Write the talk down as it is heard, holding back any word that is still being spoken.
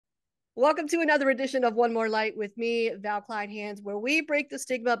Welcome to another edition of One More Light with me, Val Kleinhans, where we break the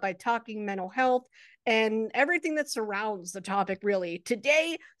stigma by talking mental health and everything that surrounds the topic, really.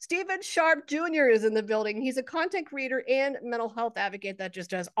 Today, Steven Sharpe Jr. is in the building. He's a content creator and mental health advocate that just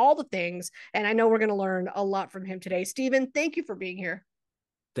does all the things. And I know we're going to learn a lot from him today. Steven, thank you for being here.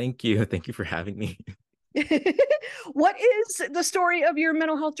 Thank you. Thank you for having me. What is the story of your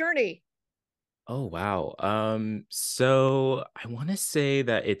mental health journey? Oh, wow. So I want to say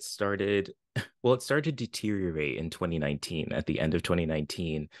that it started to deteriorate in 2019, at the end of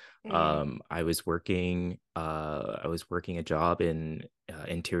 2019. Mm, I was working a job in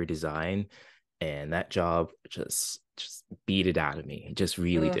interior design, and that job just beat it out of me. It just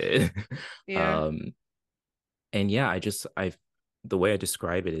really ugh, did. yeah. Um, and yeah, the way I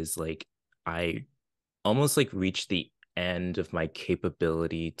describe it is like I almost like reached the end of my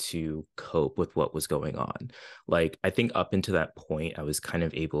capability to cope with what was going on. Like, I think up until that point, I was kind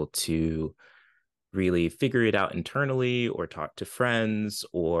of able to really figure it out internally or talk to friends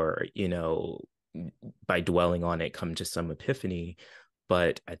or, by dwelling on it, come to some epiphany.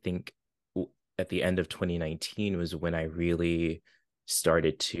 But I think at the end of 2019 was when I really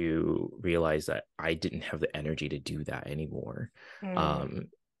started to realize that I didn't have the energy to do that anymore. Mm. Um,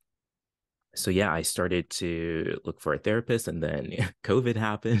 so yeah, I started to look for a therapist, and then COVID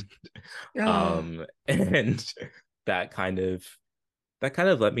happened. Oh, And that kind of that kind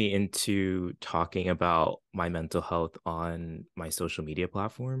of led me into talking about my mental health on my social media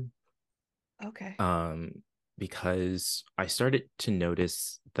platform. okay. Um, because I started to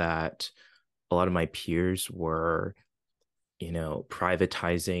notice that a lot of my peers were,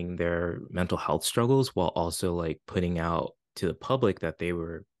 privatizing their mental health struggles while also like putting out to the public that they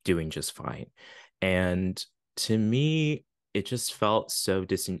were doing just fine. And to me, it just felt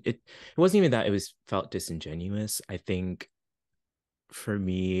it wasn't even that, it was felt disingenuous. I think for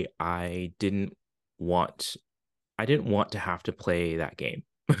me, want I didn't want to have to play that game.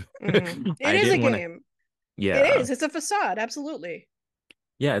 It I is a didn't want to, game. It yeah. is. It's a facade. Absolutely.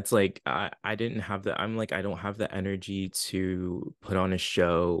 Yeah, it's like I didn't have I'm like, I don't have the energy to put on a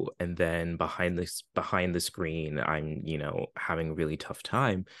show and then behind the screen I'm, having a really tough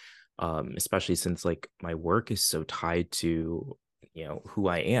time. Especially since like my work is so tied to, who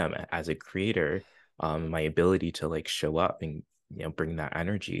I am as a creator, my ability to like show up and, bring that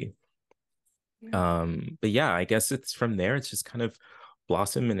energy. Yeah. But yeah, I guess it's from there, it's just kind of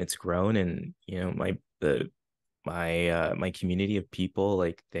blossomed and it's grown. And my community of people,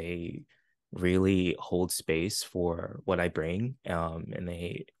 like, they really hold space for what I bring. And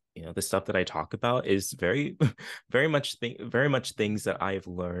they, the stuff that I talk about is very very much things that I've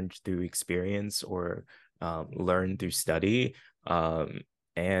learned through experience or learned through study. And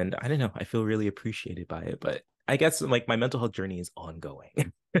I don't know, I feel really appreciated by it. But I guess like my mental health journey is ongoing.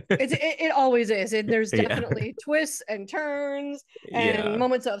 It always is. And there's Yeah. definitely twists and turns and Yeah.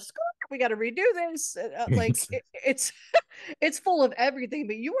 moments of "Screw it, we got to redo this." It's it's full of everything.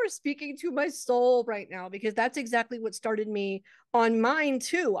 But you are speaking to my soul right now because that's exactly what started me on mine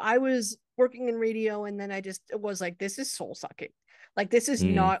too. I was working in radio and then I just was like, this is soul sucking. Like this is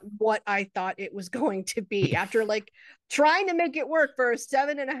Mm. not what I thought it was going to be. After like trying to make it work for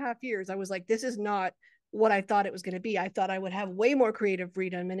 7.5 years, I was like, this is not what I thought it was going to be. I thought I would have way more creative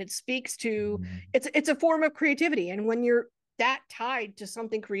freedom, and it speaks to it's a form of creativity. And when you're that tied to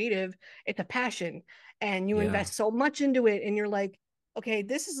something creative, it's a passion, and you Yeah. invest so much into it, and you're like, okay,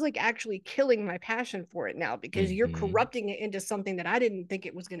 this is like actually killing my passion for it now because you're Hmm. corrupting it into something that I didn't think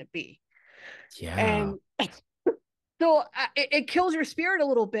it was going to be. Yeah. And so it kills your spirit a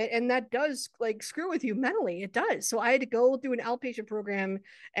little bit, and that does like screw with you mentally. It does. So I had to go through an outpatient program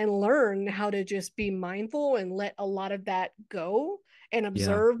and learn how to just be mindful and let a lot of that go and Yeah.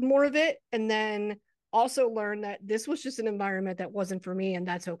 observe more of it, and then also learn that this was just an environment that wasn't for me, and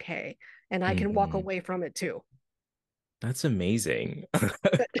that's okay, and I can walk Hmm. away from it too. That's amazing.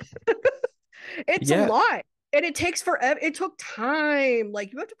 It's a Yeah. lot. And it takes forever. It took time.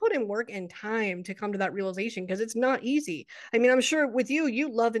 Like you have to put in work and time to come to that realization because it's not easy. I mean, I'm sure with you, you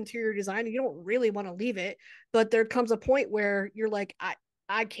love interior design and you don't really want to leave it, but there comes a point where you're like,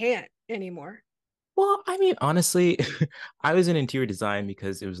 I can't anymore. Well, I mean, honestly, I was in interior design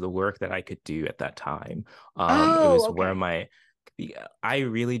because it was the work that I could do at that time. It Oh, was where okay. I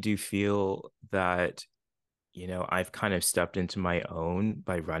really do feel that, I've kind of stepped into my own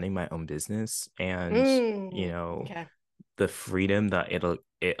by running my own business. And, you know, Okay. the freedom that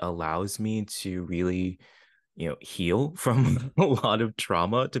it allows me to really, heal from a lot of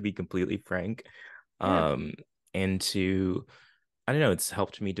trauma, to be completely frank. Yeah. Um, and to I don't know, it's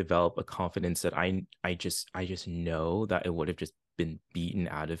helped me develop a confidence that I just know that it would have just been beaten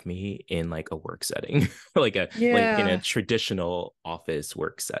out of me in like a work setting, like in a Yeah. traditional office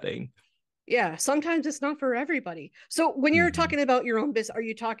work setting. Yeah. Sometimes it's not for everybody. So when you're Mhm. talking about your own business, are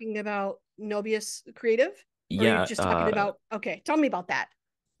you talking about Nobius Creative? Or are you Yeah, just talking about, okay, tell me about that.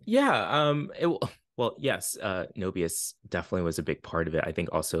 yeah, well, yes, Nobius definitely was a big part of it. I think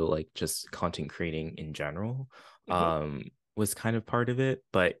also like just content creating in general Mm-hmm. was kind of part of it.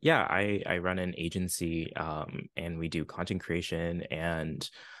 But yeah, I run an agency and we do content creation, and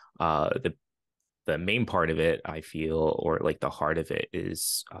the main part of it, I feel, or like the heart of it,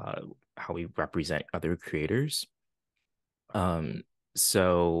 is how we represent other creators. Um,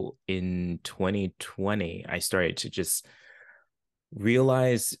 so in 2020, I started to just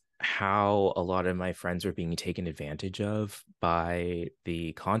realize how a lot of my friends were being taken advantage of by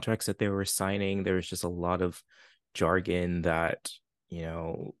the contracts that they were signing. There was just a lot of jargon that,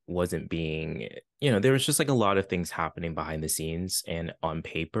 wasn't being, there was just like a lot of things happening behind the scenes and on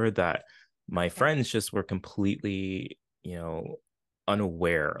paper that my Yeah. friends just were completely,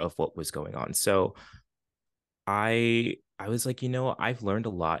 unaware of what was going on. So I was like, I've learned a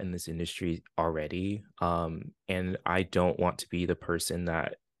lot in this industry already. And I don't want to be the person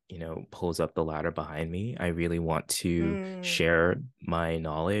that, pulls up the ladder behind me. I really want to Mm, share my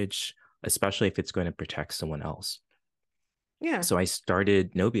knowledge, especially if it's going to protect someone else. yeah. So I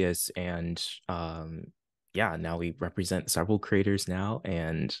started Nobius, and yeah, now we represent several creators now,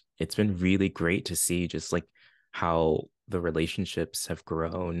 and it's been really great to see just like how the relationships have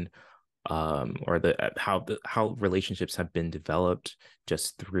grown, or how relationships have been developed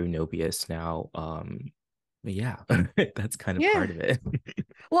just through Nobius now. But yeah, that's kind of part Yeah. of it.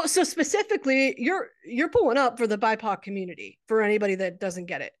 Well, so specifically, you're pulling up for the BIPOC community for anybody that doesn't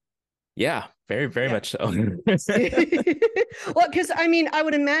get it. Yeah, very, very Yeah. much so. Well, because I mean, I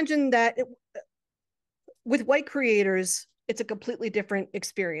would imagine that with white creators, it's a completely different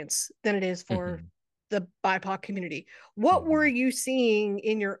experience than it is for Mhm, the BIPOC community. What were mhm. you seeing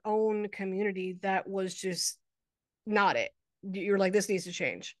in your own community that was just not it? You're like, this needs to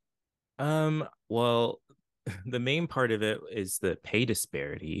change. Well, the main part of it is the pay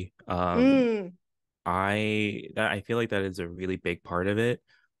disparity. Mm, I feel like that is a really big part of it.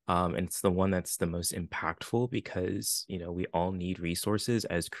 And it's the one that's the most impactful because, we all need resources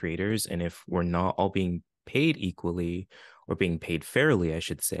as creators. And if we're not all being paid equally or being paid fairly, I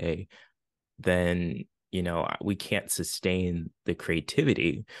should say, then, we can't sustain the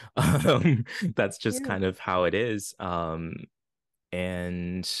creativity. That's just yeah. kind of how it is.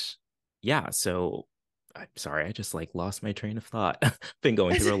 And yeah, so I'm sorry, I just like lost my train of thought. Been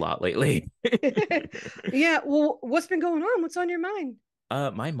going through a lot lately. Yeah. Well, what's been going on? What's on your mind?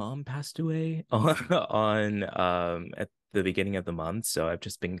 My mom passed away on at the beginning of the month, so I've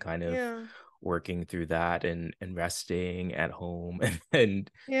just been kind of Yeah. working through that and resting at home and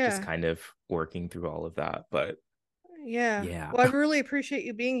just Yeah. kind of working through all of that. But Yeah. yeah. Well, I really appreciate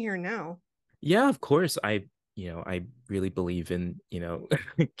you being here now. Yeah, of course. I really believe in,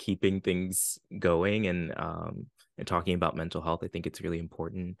 keeping things going and talking about mental health. I think it's really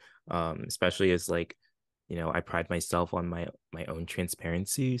important. Especially as like, I pride myself on my own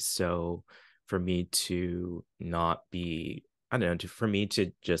transparency. So for me to not be, I don't know, for me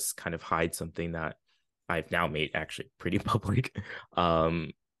to just kind of hide something that I've now made actually pretty public,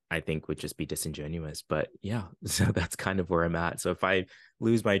 um, I think would just be disingenuous. But yeah, so that's kind of where I'm at. So if I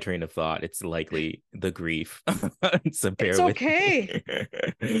lose my train of thought, it's likely the grief. So It's bear with okay. me.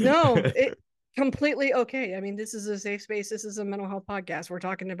 No, it completely okay. I mean, this is a safe space. This is a mental health podcast. We're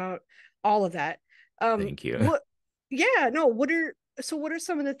talking about all of that. Thank you. What yeah, no, what are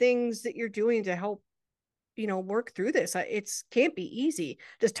some of the things that you're doing to help, work through this? It's can't be easy.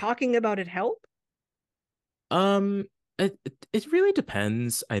 Does talking about it help? Um, it really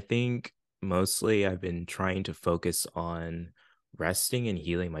depends. I think mostly I've been trying to focus on resting and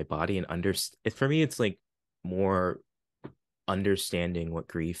healing my body and for me it's like more understanding what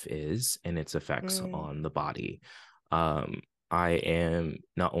grief is and its effects Mm, on the body. Um, I am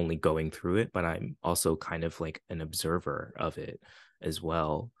not only going through it, but I'm also kind of like an observer of it as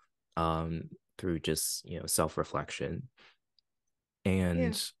well, through just, self-reflection.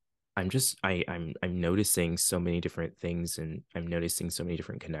 yeah. And I'm noticing so many different things, and I'm noticing so many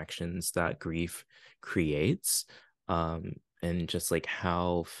different connections that grief creates, and just like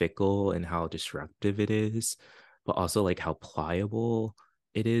how fickle and how disruptive it is, but also like how pliable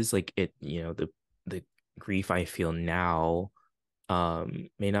it is. Like it, the grief I feel now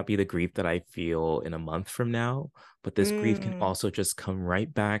may not be the grief that I feel in a month from now, but this grief can Mm, also just come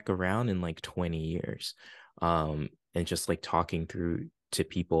right back around in like 20 years. And just like talking through to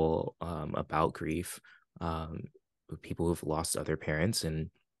people about grief, um people who've lost other parents and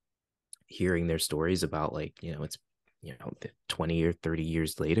hearing their stories about like, it's 20 or 30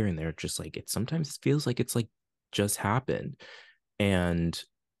 years later, and they're just like, it sometimes feels like it's like just happened. And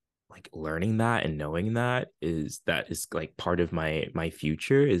like learning that and knowing that is like part of my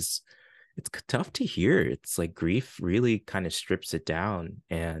future is, it's tough to hear. It's like grief really kind of strips it down,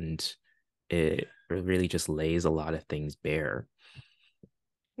 and it really just lays a lot of things bare.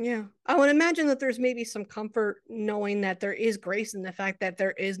 Yeah. I would imagine that there's maybe some comfort knowing that there is grace in the fact that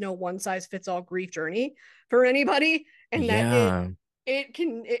there is no one size fits all grief journey for anybody, and that Yeah.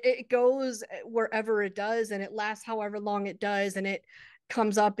 it goes wherever it does, and it lasts however long it does, and it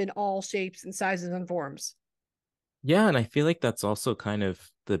comes up in all shapes and sizes and forms. Yeah, and I feel like that's also kind of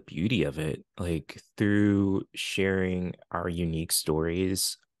the beauty of it. Like through sharing our unique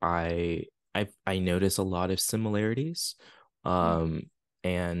stories, I notice a lot of similarities. Mm. Um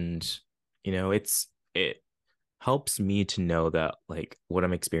and it helps me to know that like what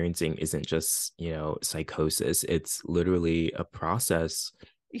I'm experiencing isn't just, psychosis. It's literally a process,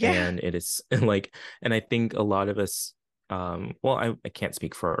 Yeah. and it is like, and I think a lot of us, well, I can't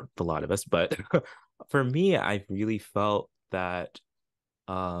speak for the lot of us, but for me, I've really felt that,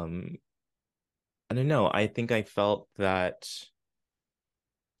 um, I don't know, I think I felt that,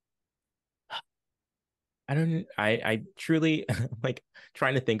 I truly like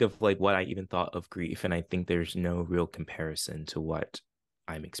trying to think of like what I even thought of grief. And I think there's no real comparison to what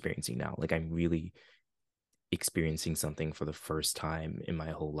I'm experiencing now. Like I'm really experiencing something for the first time in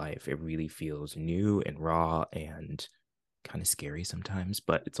my whole life. It really feels new and raw and kind of scary sometimes,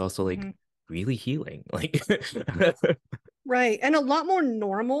 but it's also like Mm-hmm. really healing. Like, Right. And a lot more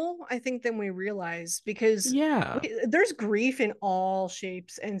normal, I think, than we realize, because yeah, there's grief in all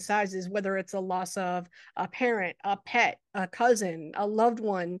shapes and sizes, whether it's a loss of a parent, a pet, a cousin, a loved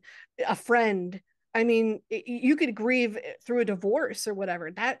one, a friend. I mean, you could grieve through a divorce or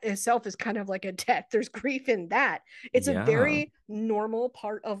whatever. That itself is kind of like a death. There's grief in that. It's a yeah, very normal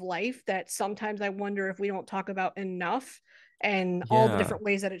part of life that sometimes I wonder if we don't talk about enough, and all the yeah. different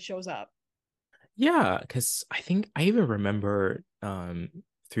ways that it shows up. Yeah, because I think I even remember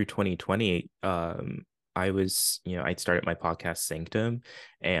through 2020, I was, I'd started my podcast Sanctum,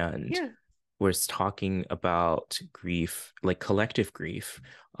 and Yeah. was talking about grief, like collective grief,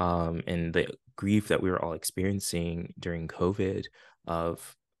 and the grief that we were all experiencing during COVID,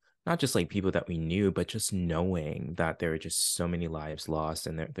 of not just like people that we knew, but just knowing that there are just so many lives lost,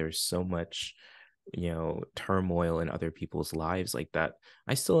 and there's so much, turmoil in other people's lives like that.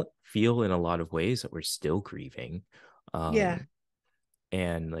 I still feel in a lot of ways that we're still grieving. Yeah. Um,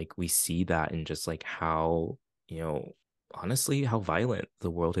 and like we see that in just like how, honestly, how violent the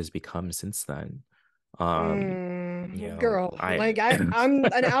world has become since then. Um, Girl, I like I'm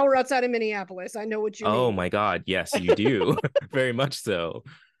an hour outside of Minneapolis. I know what you oh mean. my God, yes, you do. Very much so.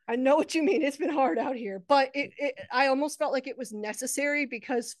 I know what you mean. It's been hard out here, but I almost felt like it was necessary,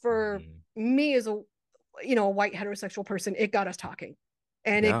 because for Mhm. me as a white heterosexual person, it got us talking,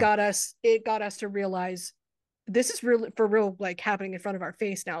 and Yeah, it got us to realize this is real for real, like happening in front of our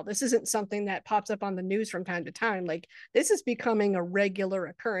face now. This isn't something that pops up on the news from time to time. Like this is becoming a regular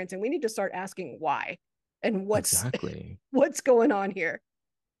occurrence, and we need to start asking why and exactly. what's going on here.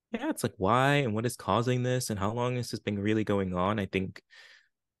 Yeah, it's like why and what is causing this and how long has this been really going on? I think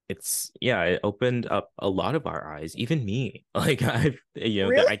it opened up a lot of our eyes, even me. Like that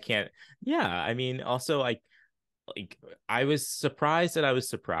Really? I can't, yeah, I mean, also like I was surprised that I was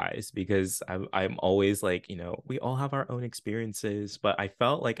surprised, because I'm always like, we all have our own experiences, but I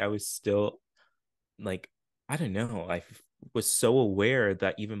felt like I was still like, I don't know, was so aware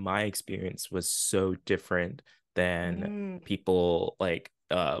that even my experience was so different than Mm, people like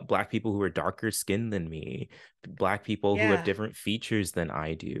black people who are darker skinned than me, black people who have yeah. different features than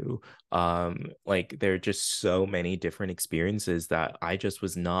I do. Like there are just so many different experiences that I just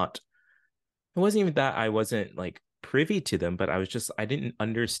was not, it wasn't even that I wasn't like privy to them, but I didn't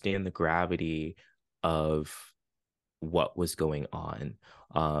understand the gravity of what was going on.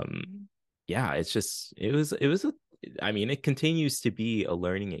 Um, yeah, it was I mean, it continues to be a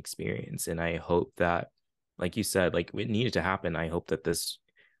learning experience. And I hope that, like you said, like it needed to happen. I hope that this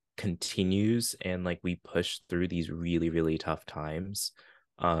continues and like we push through these really, really tough times.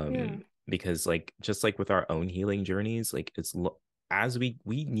 Yeah. Because like just like with our own healing journeys, like as we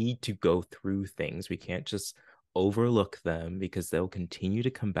need to go through things. We can't just overlook them, because they'll continue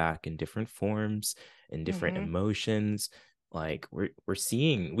to come back in different forms, in different Mm-hmm. emotions. Like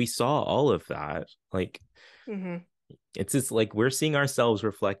we saw all of that. Like Mm-hmm. it's just like we're seeing ourselves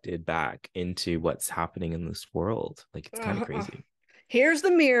reflected back into what's happening in this world. Like it's kind of Uh, uh, crazy. here's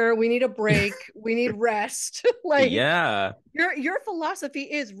the mirror. We need a break. We need rest. Like Yeah, your philosophy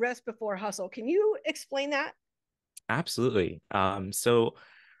is rest before hustle. Can you explain that? absolutely. So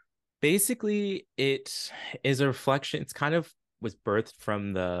basically it is a reflection. It's kind of was birthed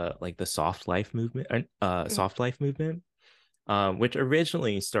from the like the soft life movement, Mm-hmm. soft life movement, which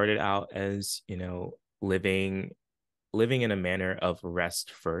originally started out as, living in a manner of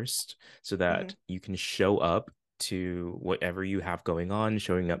rest first so Mm-hmm. that you can show up to whatever you have going on,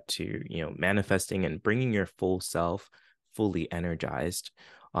 showing up to, manifesting and bringing your full self fully energized,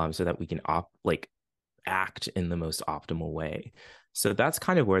 so that we can act in the most optimal way. So that's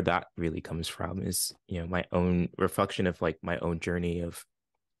kind of where that really comes from, is, my own reflection of like my own journey of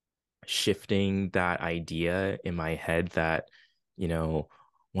shifting that idea in my head that, you know,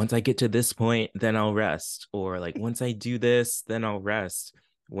 once I get to this point, then I'll rest. Or like once I do this, then I'll rest.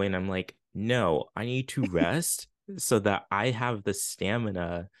 When I'm like, no, I need to rest so that I have the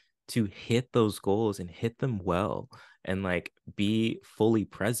stamina to hit those goals and hit them well, and like be fully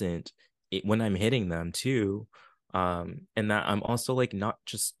present when I'm hitting them too. And that I'm also like not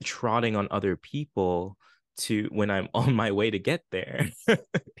just trotting on other people to when I'm on my way to get there.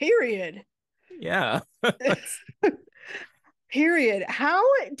 Period. Yeah. Period. How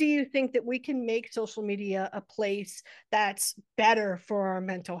do you think that we can make social media a place that's better for our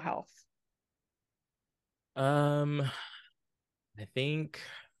mental health? Um, I think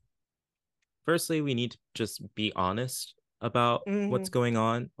firstly we need to just be honest about what's Mm-hmm. going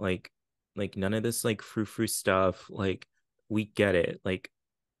on. Like none of this like frou-frou stuff. Like we get it. Like,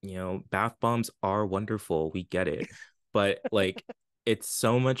 bath bombs are wonderful. We get it. But like it's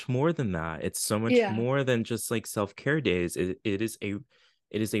so much more than that. It's so much Yeah. more than just like self-care days. It is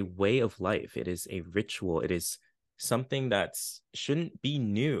a way of life. It is a ritual. It is something that's shouldn't be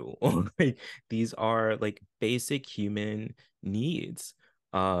new. Like these are like basic human needs.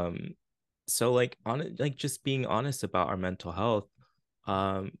 So like on like just being honest about our mental health.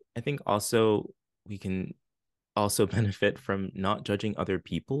 I think also we can also benefit from not judging other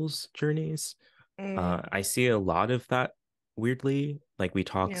people's journeys. Mm, I see a lot of that, weirdly. Like we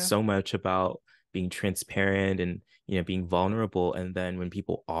talk yeah. so much about being transparent and, being vulnerable, and then when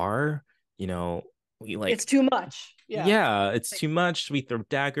people are, we It's like, too much. Yeah. yeah, it's Like, too much. We throw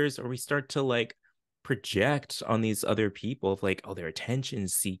daggers, or we start to like project on these other people of like, oh, they're attention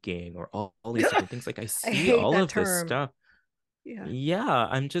seeking, or all these different things. Like I I see hate all that of this term. stuff. Yeah. Yeah,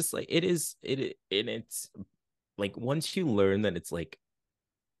 I'm just like, and it's like once you learn that it's like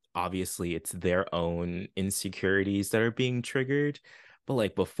obviously it's their own insecurities that are being triggered, but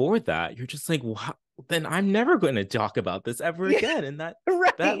like before that you're just like, wow, then I'm never going to talk about this ever Yeah. again. And that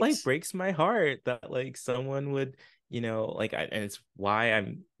Right. like breaks my heart that like someone would, and it's why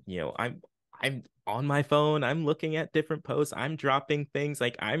I'm on my phone, I'm looking at different posts, I'm dropping things,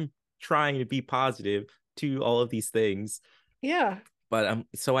 like I'm trying to be positive to all of these things. Yeah. But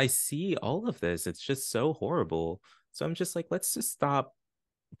so I see all of this, it's just so horrible. So I'm just like, let's just stop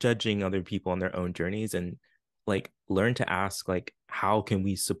judging other people on their own journeys, and like learn to ask like, how can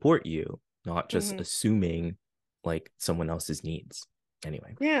we support you, not just Hmm. assuming like someone else's needs.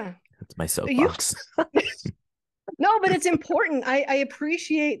 Anyway, Yeah. that's my You soapbox. No, but it's important. I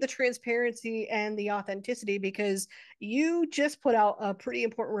appreciate the transparency and the authenticity because you just put out a pretty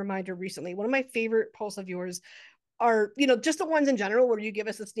important reminder recently. One of my favorite posts of yours are, just the ones in general where you give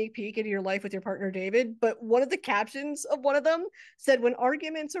us a sneak peek into your life with your partner, David. But one of the captions of one of them said, when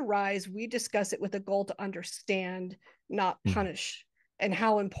arguments arise, we discuss it with a goal to understand, not punish, and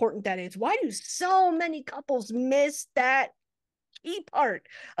how important that is. Why do so many couples miss that key part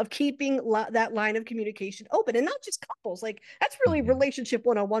of keeping that line of communication open? And not just couples, like that's really Mm-hmm. relationship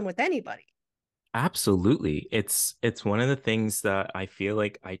 101 with anybody. Absolutely. It's one of the things that I feel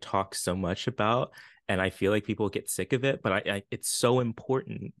like I talk so much about, and I feel like people get sick of it, but it's so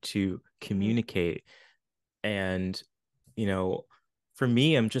important to Mm-hmm. communicate. And, you know, for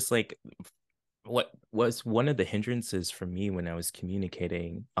me, I'm just like, what was one of the hindrances for me when I was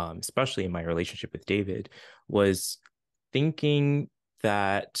communicating, especially in my relationship with David, was thinking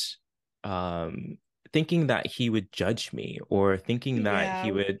that um thinking that he would judge me, or thinking that he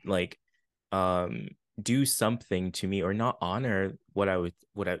Yeah. would like um do something to me, or not honor what I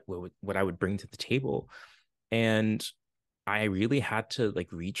would bring to the table. And I really had to like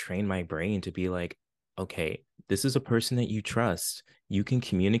retrain my brain to be like, okay, this is a person that you trust. You can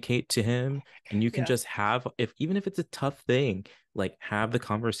communicate to him, and you can Yeah. just have, if even if it's a tough thing, like have the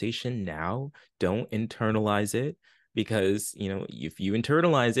conversation now. Don't internalize it, because, if you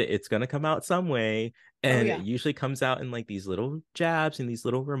internalize it, it's going to come out some way. Oh And it yeah. usually comes out in like these little jabs and these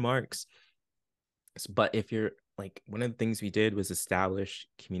little remarks. But if you're like one of the things we did was establish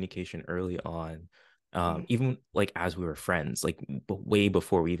communication early on. Mm, Even like as we were friends, like way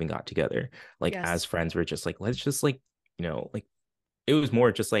before we even got together, like as yes. friends, we're just like, let's just like, like it was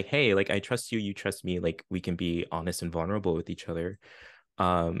more just like, hey, like I trust you, you trust me, like we can be honest and vulnerable with each other.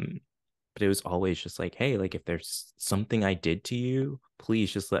 Um, but it was always just like, hey, like if there's something I did to you,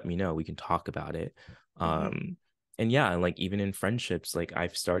 please just let me know. We can talk about it. Hmm. And yeah, and like even in friendships, like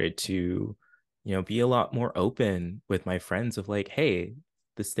I've started to, be a lot more open with my friends of like, hey,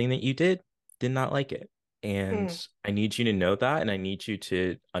 this thing that you did not like it. And Mm. I need you to know that. And I need you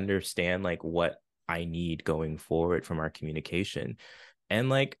to understand like what I need going forward from our communication. And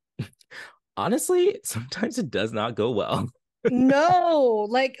like, honestly, sometimes it does not go well. No,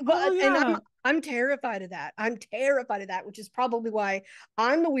 like, Oh but and I'm yeah. I'm terrified of that. I'm terrified of that, which is probably why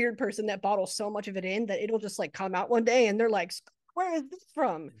I'm the weird person that bottles so much of it in that it'll just like come out one day and they're like, "Where is this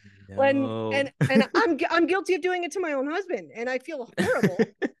from?" When No. and I'm guilty of doing it to my own husband, and I feel horrible.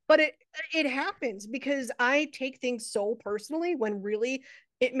 But it happens because I take things so personally when really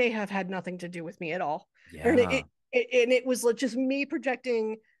it may have had nothing to do with me at all, and Yeah. it was just me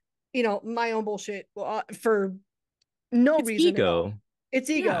projecting, my own bullshit for no It's reason at all. ego. It's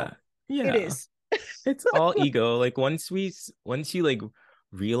ego. Yeah. It Yeah. is. It's all ego. Like once you like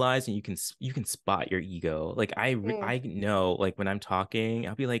realize and you can spot your ego. Like Mm. I know like when I'm talking,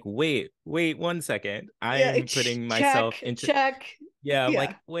 I'll be like, wait 1 second. Yeah. I'm putting myself Check. into Check. yeah, I'm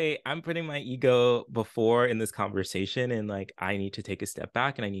like, Yeah. wait, I'm putting my ego before in this conversation and like I need to take a step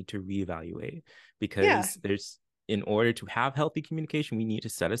back and I need to reevaluate Yeah. because there's in order to have healthy communication, we need to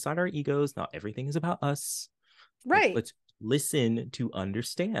set aside our egos. Not everything is about us. Like Right. let's listen to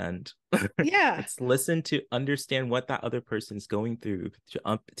understand. Yeah. Let's listen to understand what that other person's going through, to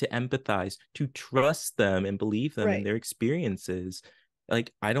empathize, to trust them and believe them in Right. their experiences.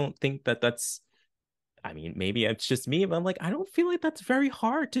 Like I don't think that that's I mean, maybe it's just me, but I'm like, I don't feel like that's very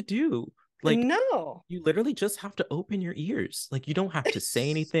hard to do. Like, No. you literally just have to open your ears. Like, you don't have to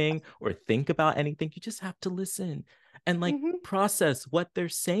say anything or think about anything. You just have to listen and like Hmm. process what they're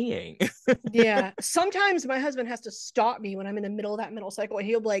saying. Yeah. Sometimes my husband has to stop me when I'm in the middle of that middle cycle, and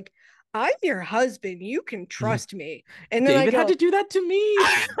he'll be like, "I'm your husband. You can trust me." And then I David had to go, do that to me.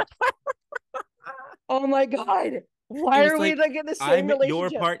 "Oh my god, He why was are we like, like in the same I'm your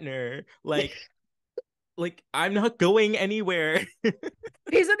relationship?" partner. Like I'm not going anywhere.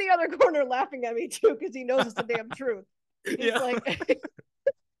 He's in the other corner laughing at me too because he knows it's the damn truth. He's Yeah. like,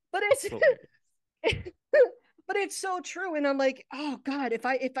 but it's Hilarious. but it's so true. And I'm like, oh God, if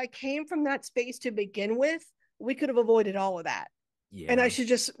I came from that space to begin with, we could have avoided all of that. And I Yeah. should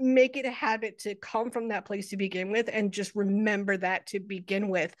just make it a habit to come from that place to begin with and just remember that to begin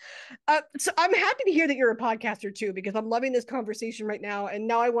with. So I'm happy to hear that you're a podcaster too, because I'm loving this conversation right now. And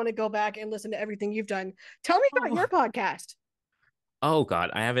now I want to go back and listen to everything you've done. Tell me about your Oh. podcast. Oh God,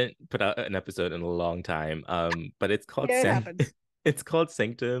 I haven't put out an episode in a long time. But it's called Yeah, it happens. it's called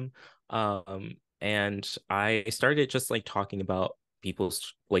Sanctum. And I started just like talking about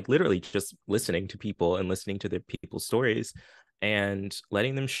people's like literally just listening to people and listening to their people's stories and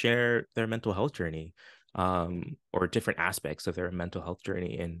letting them share their mental health journey, or different aspects of their mental health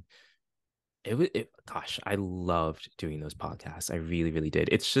journey. And gosh, I loved doing those podcasts. I really, really did.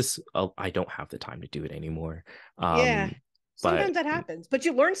 It's just I don't have the time to do it anymore. Yeah. Um, Sometimes but that happens, but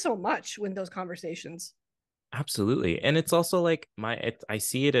you learn so much when those conversations. absolutely. And it's also like I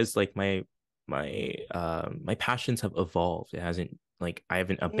see it as like my passions have evolved. It hasn't like I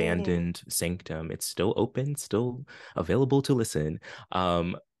haven't Mm, abandoned Sanctum. It's still open, still available to listen.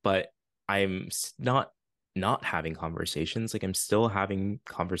 But I'm not having conversations. Like I'm still having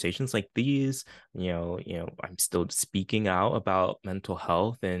conversations like these. I'm still speaking out about mental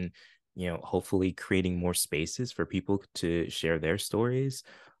health and hopefully creating more spaces for people to share their stories.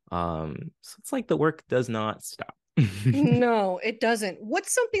 So it's like the work does not stop. no, it doesn't.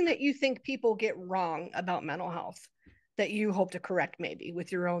 What's something that you think people get wrong about mental health that you hope to correct maybe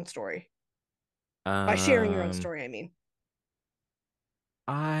with your own story? By sharing your own um, story, I mean.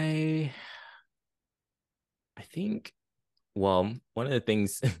 I I think well, one of the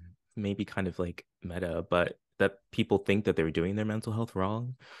things maybe kind of like meta, but that people think that they're doing their mental health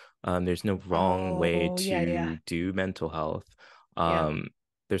wrong. There's no wrong way Oh, yeah, to yeah. do mental health. Yep.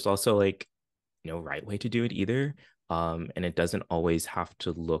 There's also like no right way to do it either. And it doesn't always have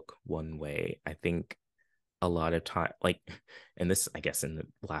to look one way. I think a lot of time like and this I guess in the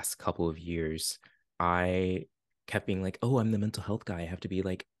last couple of years I kept being like, oh, I'm the mental health guy, I have to be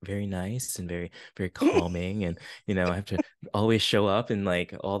like very nice and very very calming, and I have to always show up and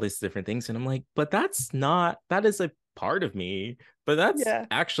like all these different things, and I'm like, but that is a part of me, but that's Yeah.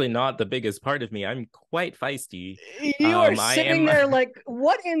 actually not the biggest part of me. I'm quite feisty. You are I sitting am. there like,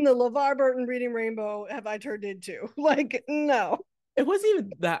 what in the LeVar Burton Reading Rainbow have I turned into? Like, no. It wasn't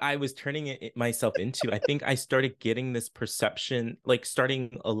even that I was turning it myself into. I think I started getting this perception, like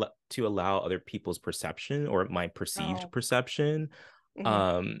starting to allow other people's perception or my perceived Oh. perception,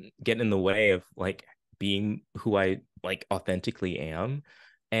 Mhm. get in the way of like being who I like authentically am.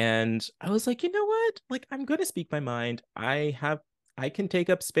 And I was like, you know what? Like, I'm gonna speak my mind. I can take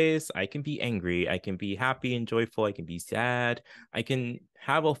up space. I can be angry. I can be happy and joyful. I can be sad. I can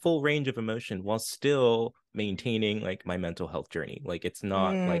have a full range of emotion while still maintaining like my mental health journey. Like it's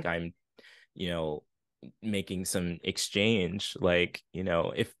not Mm. like I'm, you know, making some exchange. Like,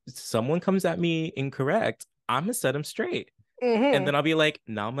 if someone comes at me incorrect, I'm gonna set them straight. And Hmm. then I'll be like,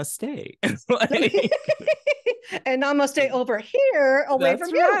 namaste. Like, And namaste over here, away from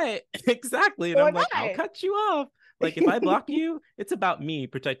that's you. right. Exactly. And Bye I'm like, I'll bye. cut you off. Like if I block you, it's about me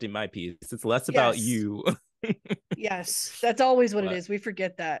protecting my peace. It's less about Yes. you. Yes. That's always what it But is. We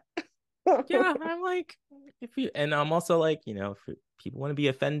forget that. yeah, I'm like, if you, and I'm also like, if people want to be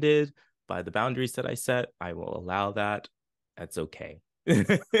offended by the boundaries that I set, I will allow that. That's okay.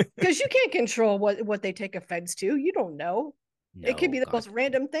 Because you can't control what they take offense to. You don't know. It could No, be the God, most no.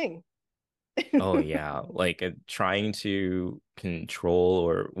 random thing. Oh yeah, like trying to control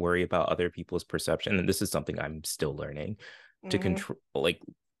or worry about other people's perception, and this is something I'm still learning to Hmm. control, like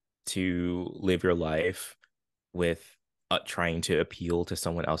to live your life with trying to appeal to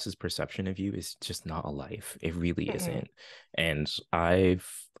someone else's perception of you is just not a life. It really Hmm. isn't. And I've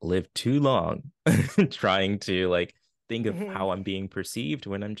lived too long trying to like think of Hmm. how I'm being perceived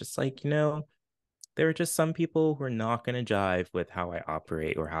when I'm just like, there are just some people who are not going to jive with how I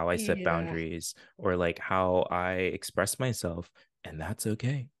operate or how I set Yeah. boundaries or like how I express myself. And that's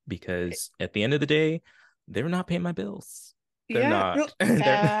okay because at the end of the day, they're not paying my bills. They're Yeah. not. They're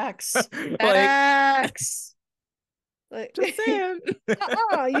Facts. like, Facts. Like, just saying.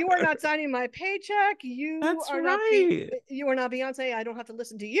 you are not signing my paycheck. That's right. You are not Beyonce. I don't have to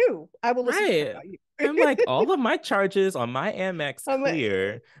listen to you. I will listen to her Right. about you. I'm like, all of my charges on my Amex I'm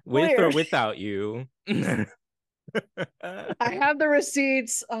clear with or clear. without you. I have the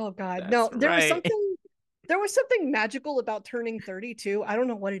receipts. Oh God. That's No, right. there was something magical about turning 32. I don't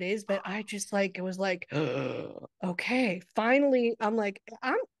know what it is, but I just like it was like, okay, finally I'm like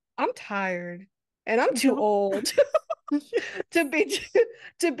I'm tired and I'm too Yep. old to be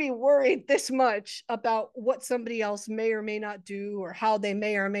to be worried this much about what somebody else may or may not do or how they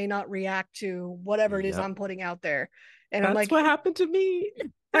may or may not react to whatever it is Yep. I'm putting out there. And I'm That's like, what happened to me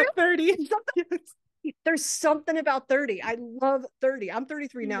really? at 30. Yes. There's something about 30. I love 30. I'm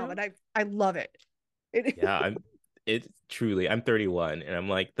 33 now, Yeah. but I love it. Yeah, it's truly I'm 31 and I'm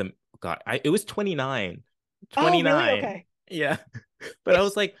like the God, it was 29. Oh, really? 29. Okay. Yeah. But I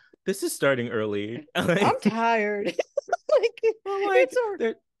was like, this is starting early. I'm tired. Like I'm like, it's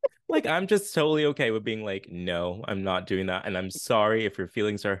a I'm just totally okay with being like, no, I'm not doing that. And I'm sorry if your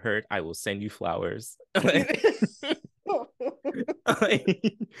feelings are hurt. I will send you flowers.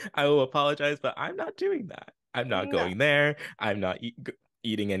 Like, I will apologize, but I'm not doing that. I'm not no. going there. I'm not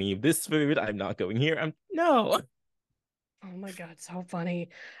eating any of this food. I'm not going here. I'm no. Oh my God, so funny.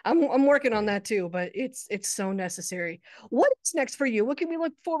 I'm working on that too, but it's so necessary. What's next for you? What can we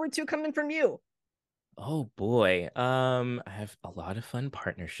look forward to coming from you? Oh boy. I have a lot of fun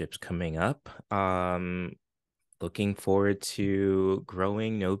partnerships coming up. Looking forward to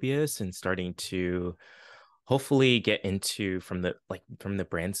growing Nobius and starting to hopefully get into from the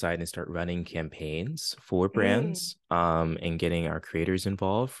brand side and start running campaigns for Mm, brands and getting our creators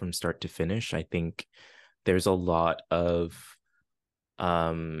involved from start to finish. I think there's a lot of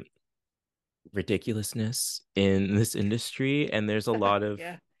um ridiculousness in this industry and there's a lot of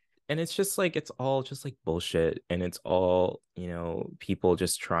yeah. and it's just like it's all just like bullshit and it's all people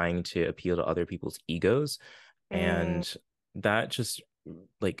just trying to appeal to other people's egos Mm, and that just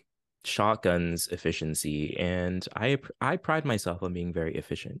like shotguns efficiency and I pride myself on being very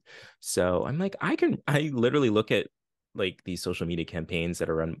efficient, so I'm like I literally look at like these social media campaigns that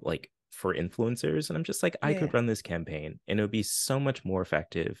are run like for influencers and I'm just like I yeah. could run this campaign and it would be so much more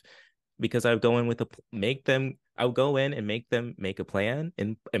effective because I would go in with a make them I'll go in and make them make a plan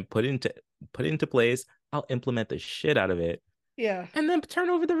and put it into place. I'll implement the shit out of it Yeah. and then turn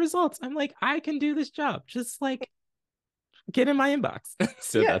over the results. I'm like, I can do this job. Just like get in my inbox.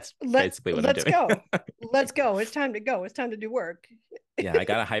 So Yeah. that's basically what I'm Let's doing. go. Let's go. It's time to go. It's time to do work. Yeah, I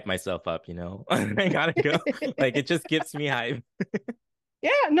gotta hype myself up. I gotta go. Like it just gives me hype. Yeah,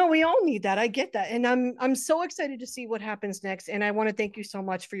 no, we all need that. I get that. And I'm so excited to see what happens next. And I want to thank you so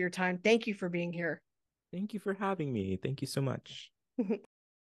much for your time. Thank you for being here. Thank you for having me. Thank you so much.